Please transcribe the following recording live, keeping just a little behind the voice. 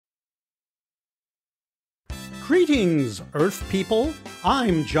Greetings, Earth people.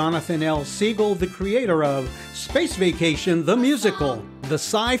 I'm Jonathan L. Segal, the creator of Space Vacation, the musical, the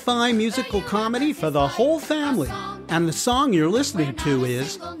sci-fi musical comedy for the whole family. And the song you're listening to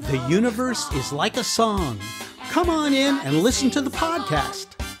is The Universe is Like a Song. Come on in and listen to the podcast.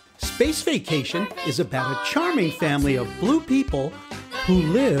 Space Vacation is about a charming family of blue people who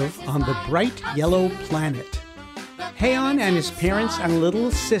live on the bright yellow planet. Haon and his parents and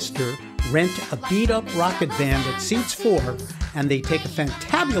little sister rent a beat-up rocket van that seats 4, and they take a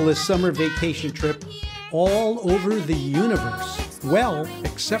fantabulous summer vacation trip all over the universe. Well,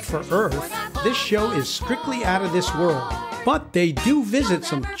 except for Earth, this show is strictly out of this world, but they do visit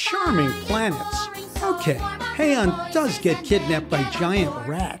some charming planets. Okay, Haon does get kidnapped by giant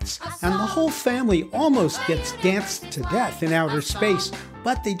rats, and the whole family almost gets danced to death in outer space,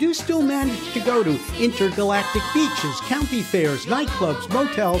 but they do still manage to go to intergalactic beaches, county fairs, nightclubs,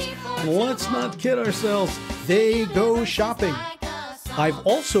 motels, and let's not kid ourselves, they go shopping. I've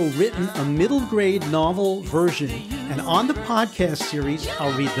also written a middle grade novel version, and on the podcast series,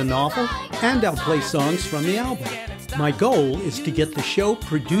 I'll read the novel and I'll play songs from the album. My goal is to get the show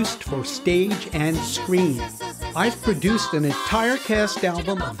produced for stage and screen. I've produced an entire cast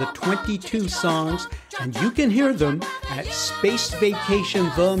album of the 22 songs, and you can hear them at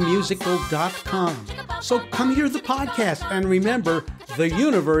spacevacationthemusical.com. So come hear the podcast, and remember, the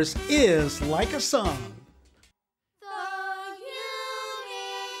universe is like a song.